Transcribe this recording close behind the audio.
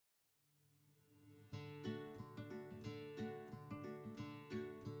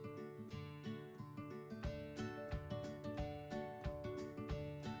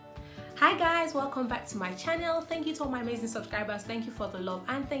Hi guys, welcome back to my channel. Thank you to all my amazing subscribers. Thank you for the love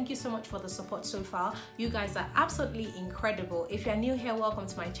and thank you so much for the support so far. You guys are absolutely incredible. If you're new here, welcome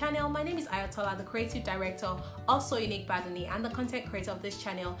to my channel. My name is Ayotola, the creative director of So Unique by Adunni and the content creator of this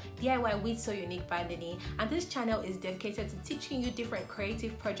channel, DIY with So Unique by Adunni. And this channel is dedicated to teaching you different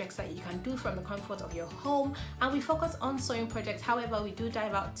creative projects that you can do from the comfort of your home. And we focus on sewing projects. However, we do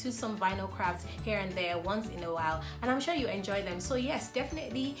dive out to some vinyl crafts here and there once in a while. And I'm sure you enjoy them. So yes,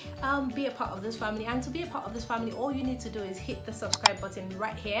 definitely be a part of this family. And to be a part of this family, all you need to do is hit the subscribe button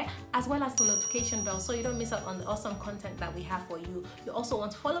right here, as well as the notification bell, so you don't miss out on the awesome content that we have for you. You also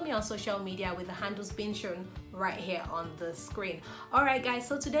want to follow me on social media with the handles being shown right here on the screen. Alright guys,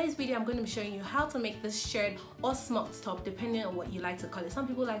 so today's video I'm going to be showing you how to make this shirred or smocked top, depending on what you like to call it. Some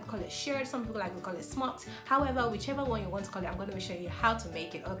people like to call it shirred, some people like to call it smocked. However, whichever one you want to call it, I'm going to be showing you how to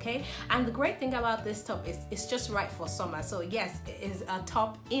make it, okay? And the great thing about this top is it's just right for summer. So yes, it is a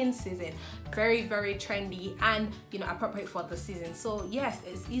top in season, very trendy, and appropriate for the season. So yes,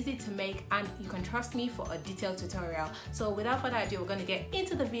 it's easy to make and you can trust me for a detailed tutorial. So without further ado, we're going to get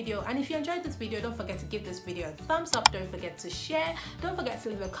into the video. And if you enjoyed this video, don't forget to give this video a thumbs up, don't forget to share, don't forget to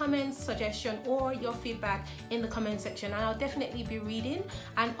leave a comment, suggestion, or your feedback in the comment section, and I'll definitely be reading.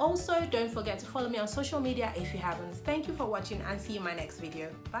 And also don't forget to follow me on social media if you haven't. Thank you for watching and see you in my next video.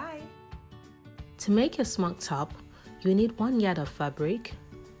 Bye. To make your smocked top, you need 1 yard of fabric,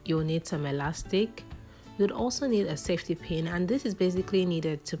 you'll need some elastic, you'd also need a safety pin, and this is basically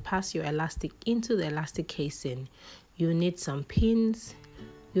needed to pass your elastic into the elastic casing. You need some pins,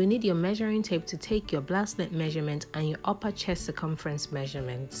 you need your measuring tape to take your blouse length measurement and your upper chest circumference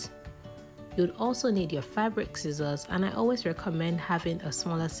measurements. You'd also need your fabric scissors, and I always recommend having a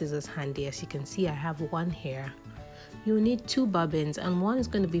smaller scissors handy. As you can see, I have one here. You need 2 bobbins, and one is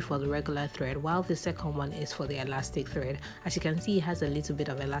going to be for the regular thread while the second one is for the elastic thread. As you can see, it has a little bit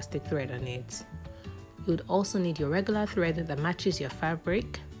of elastic thread on it. You would also need your regular thread that matches your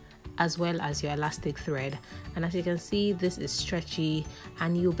fabric, as well as your elastic thread. And as you can see, this is stretchy,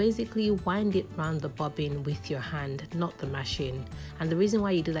 and you basically wind it around the bobbin with your hand, not the machine. And the reason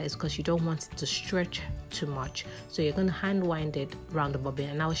why you do that is because you don't want it to stretch too much. So you're going to hand wind it around the bobbin,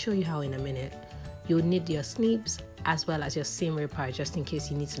 and I'll show you how in a minute. You would need your snips as well as your seam ripper, just in case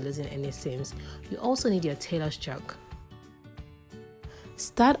you need to loosen any seams. You also need your tailor's chalk.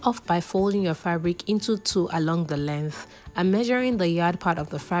 Start off by folding your fabric into 2 along the length. I'm measuring the yard part of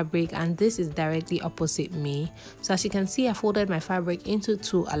the fabric, and this is directly opposite me. So as you can see, I folded my fabric into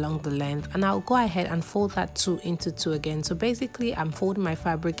 2 along the length, and I'll go ahead and fold that 2 into 2 again. So basically I'm folding my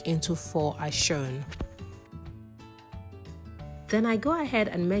fabric into 4 as shown. Then I go ahead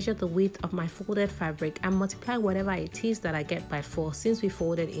and measure the width of my folded fabric and multiply whatever it is that I get by 4, since we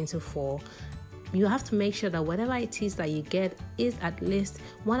folded into 4. You have to make sure that whatever it is that you get is at least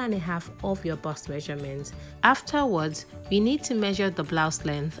 1.5 of your bust measurement. Afterwards, you need to measure the blouse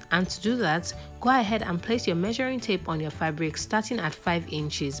length, and to do that, go ahead and place your measuring tape on your fabric starting at 5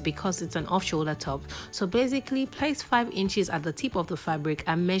 inches because it's an off-shoulder top. So basically place 5 inches at the tip of the fabric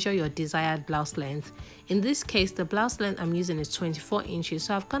and measure your desired blouse length. In this case, the blouse length I'm using is 24 inches,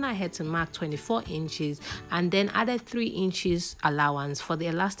 so I've gone ahead to mark 24 inches and then added 3 inches allowance for the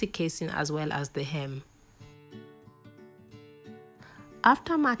elastic casing as well as the hem.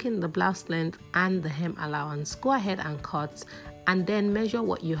 After marking the blouse length and the hem allowance, go ahead and cut and then measure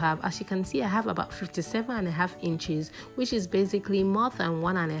what you have. As you can see, I have about 57.5 inches, which is basically more than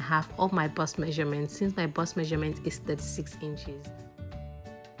 1.5 of my bust measurement, since my bust measurement is 36 inches.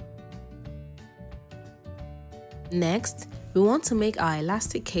 Next, we want to make our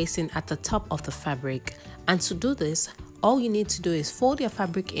elastic casing at the top of the fabric, and to do this, all you need to do is fold your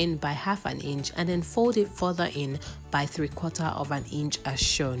fabric in by 1/2 inch and then fold it further in by 3/4 inch as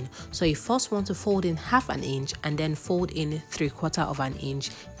shown. So you first want to fold in 1/2 inch and then fold in 3/4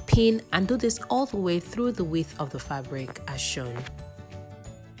 inch, pin, and do this all the way through the width of the fabric as shown.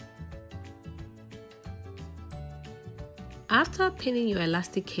 After pinning your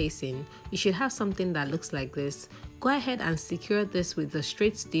elastic casing, you should have something that looks like this. Go ahead and secure this with the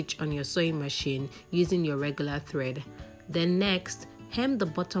straight stitch on your sewing machine using your regular thread. Then next, hem the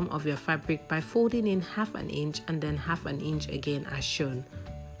bottom of your fabric by folding in 1/2 inch and then 1/2 inch again as shown.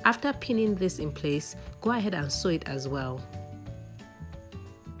 After pinning this in place, go ahead and sew it as well.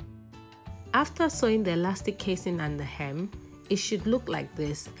 After sewing the elastic casing and the hem, it should look like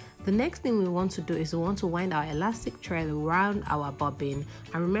this. The next thing we want to do is we want to wind our elastic thread around our bobbin,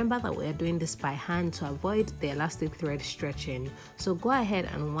 and remember that we are doing this by hand to avoid the elastic thread stretching. So go ahead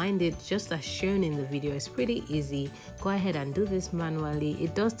and wind it just as shown in the video. It's pretty easy. Go ahead and do this manually.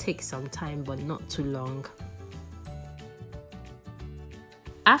 It does take some time, but not too long.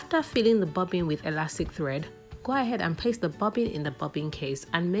 After filling the bobbin with elastic thread, go ahead and place the bobbin in the bobbin case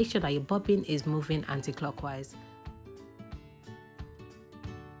and make sure that your bobbin is moving anti-clockwise.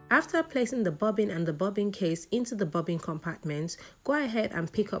 After placing the bobbin and the bobbin case into the bobbin compartment, go ahead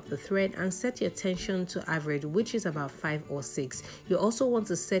and pick up the thread and set your tension to average, which is about 5 or 6. You also want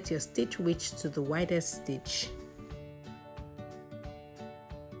to set your stitch width to the widest stitch.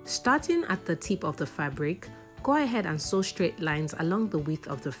 Starting at the tip of the fabric, go ahead and sew straight lines along the width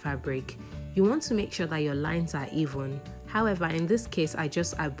of the fabric. You want to make sure that your lines are even. However, in this case, I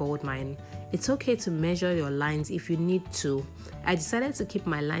just eyeballed mine. It's okay to measure your lines if you need to. I decided to keep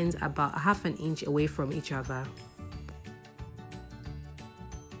my lines about ½ an inch away from each other.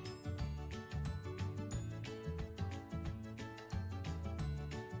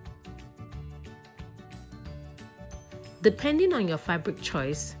 Depending on your fabric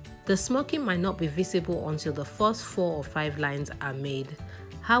choice, the smocking might not be visible until the first 4 or 5 lines are made.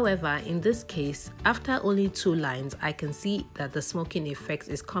 However, in this case, after only 2 lines, I can see that the smoking effect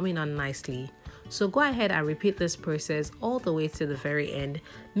is coming on nicely. So go ahead and repeat this process all the way to the very end,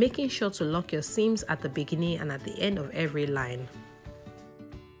 making sure to lock your seams at the beginning and at the end of every line.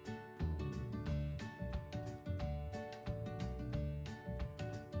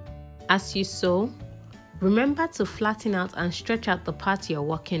 As you sew, remember to flatten out and stretch out the part you're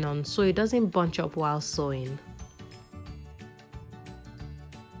working on so it doesn't bunch up while sewing.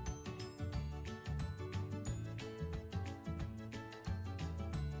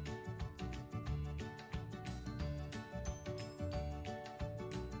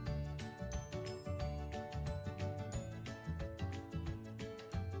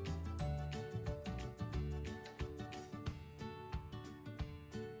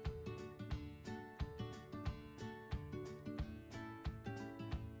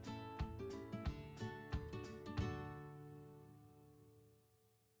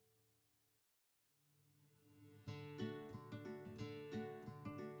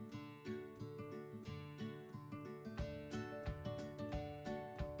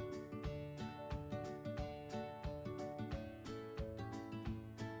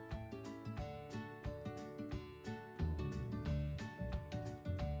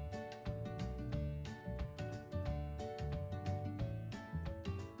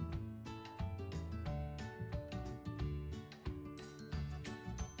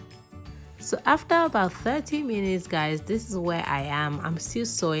 So after about 30 minutes, guys, this is where I am. I'm still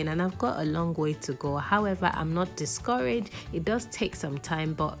sewing and I've got a long way to go. However, I'm not discouraged. It does take some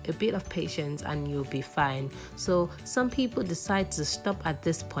time, but a bit of patience and you'll be fine. So some people decide to stop at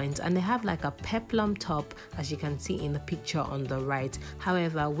this point and they have like a peplum top, as you can see in the picture on the right.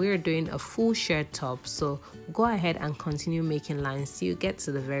 However, we're doing a full shirt top, so go ahead and continue making lines till you get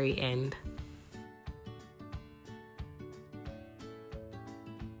to the very end.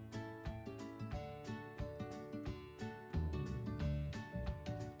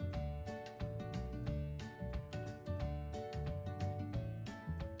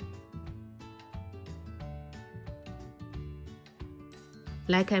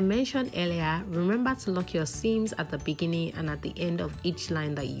 Like I mentioned earlier, remember to lock your seams at the beginning and at the end of each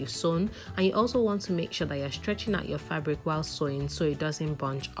line that you've sewn, and you also want to make sure that you're stretching out your fabric while sewing so it doesn't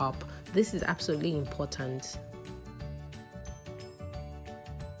bunch up. This is absolutely important.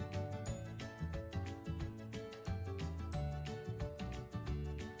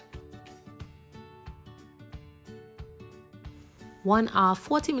 One hour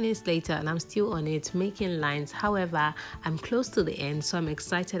 40 minutes later and I'm still on it making lines. However, I'm close to the end, so I'm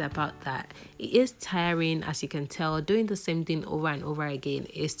excited about that. It is tiring, as you can tell. Doing the same thing over and over again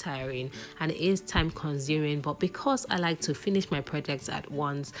is tiring and it is time consuming, but because I like to finish my projects at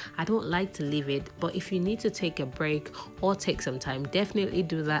once, I don't like to leave it. But if you need to take a break or take some time, definitely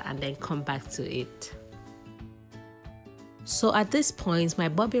do that and then come back to it. So at this point, my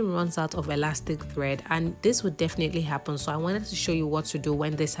bobbin runs out of elastic thread, and this would definitely happen. So I wanted to show you what to do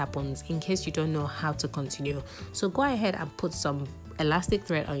when this happens in case you don't know how to continue. So go ahead and put some elastic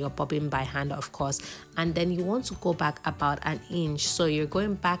thread on your bobbin by hand, of course, and then you want to go back about an inch. So you're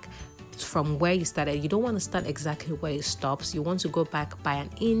going back from where you started. You don't want to start exactly where it stops. You want to go back by an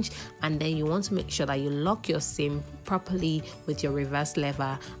inch, and then you want to make sure that you lock your seam properly with your reverse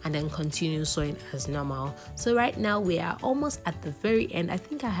lever and then continue sewing as normal. So right now we are almost at the very end. I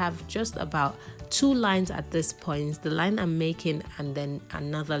think I have just about 2 lines at this point, the line I'm making and then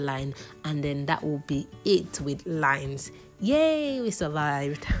another line, and then that will be it with lines. Yay, we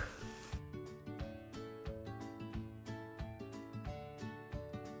survived.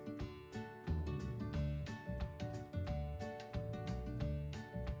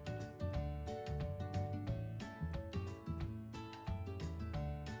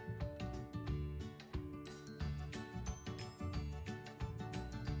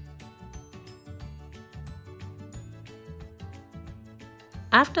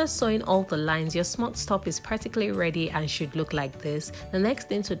 After sewing all the lines, your Smocked top is practically ready and should look like this. The next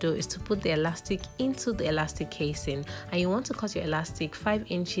thing to do is to put the elastic into the elastic casing, and you want to cut your elastic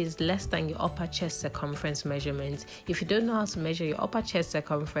 5 inches less than your upper chest circumference measurement. If you don't know how to measure your upper chest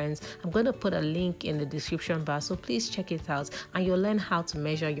circumference, I'm going to put a link in the description bar, so please check it out and you'll learn how to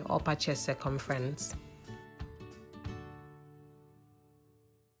measure your upper chest circumference.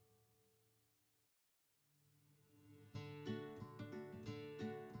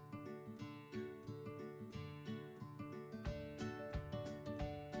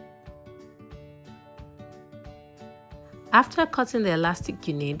 After cutting the elastic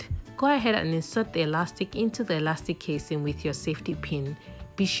you need, go ahead and insert the elastic into the elastic casing with your safety pin.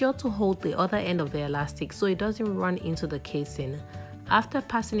 Be sure to hold the other end of the elastic so it doesn't run into the casing. After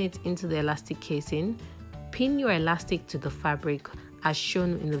passing it into the elastic casing, pin your elastic to the fabric as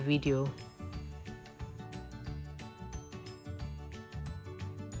shown in the video.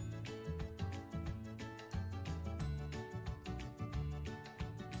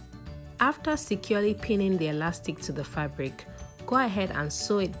 After securely pinning the elastic to the fabric, go ahead and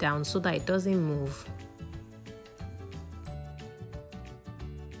sew it down so that it doesn't move.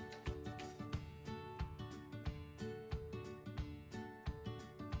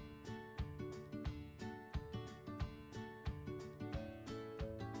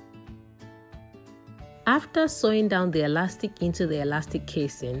 After sewing down the elastic into the elastic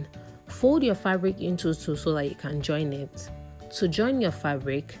casing, fold your fabric into two so that you can join it. To join your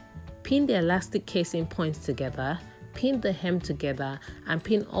fabric, pin the elastic casing points together, pin the hem together and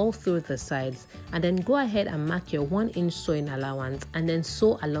pin all through the sides, and then go ahead and mark your 1-inch sewing allowance and then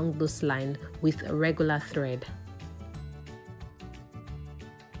sew along this line with a regular thread.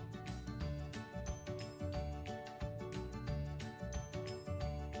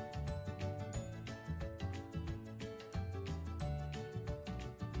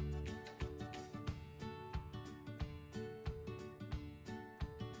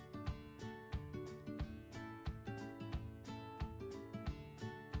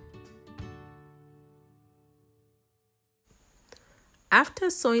 After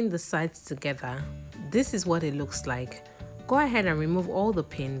sewing the sides together, this is what it looks like. Go ahead and remove all the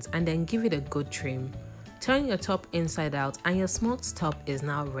pins and then give it a good trim. Turn your top inside out and your Smocked top is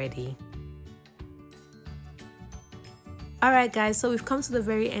now ready. Alright guys, so we've come to the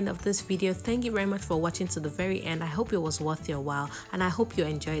very end of this video. Thank you very much for watching to the very end. I hope it was worth your while and I hope you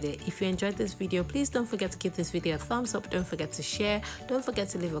enjoyed it. If you enjoyed this video, please don't forget to give this video a thumbs up. Don't forget to share. Don't forget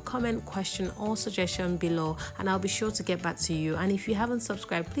to leave a comment, question or suggestion below and I'll be sure to get back to you. And if you haven't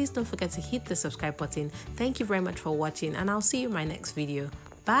subscribed, please don't forget to hit the subscribe button. Thank you very much for watching and I'll see you in my next video.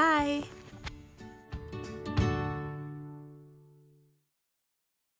 Bye!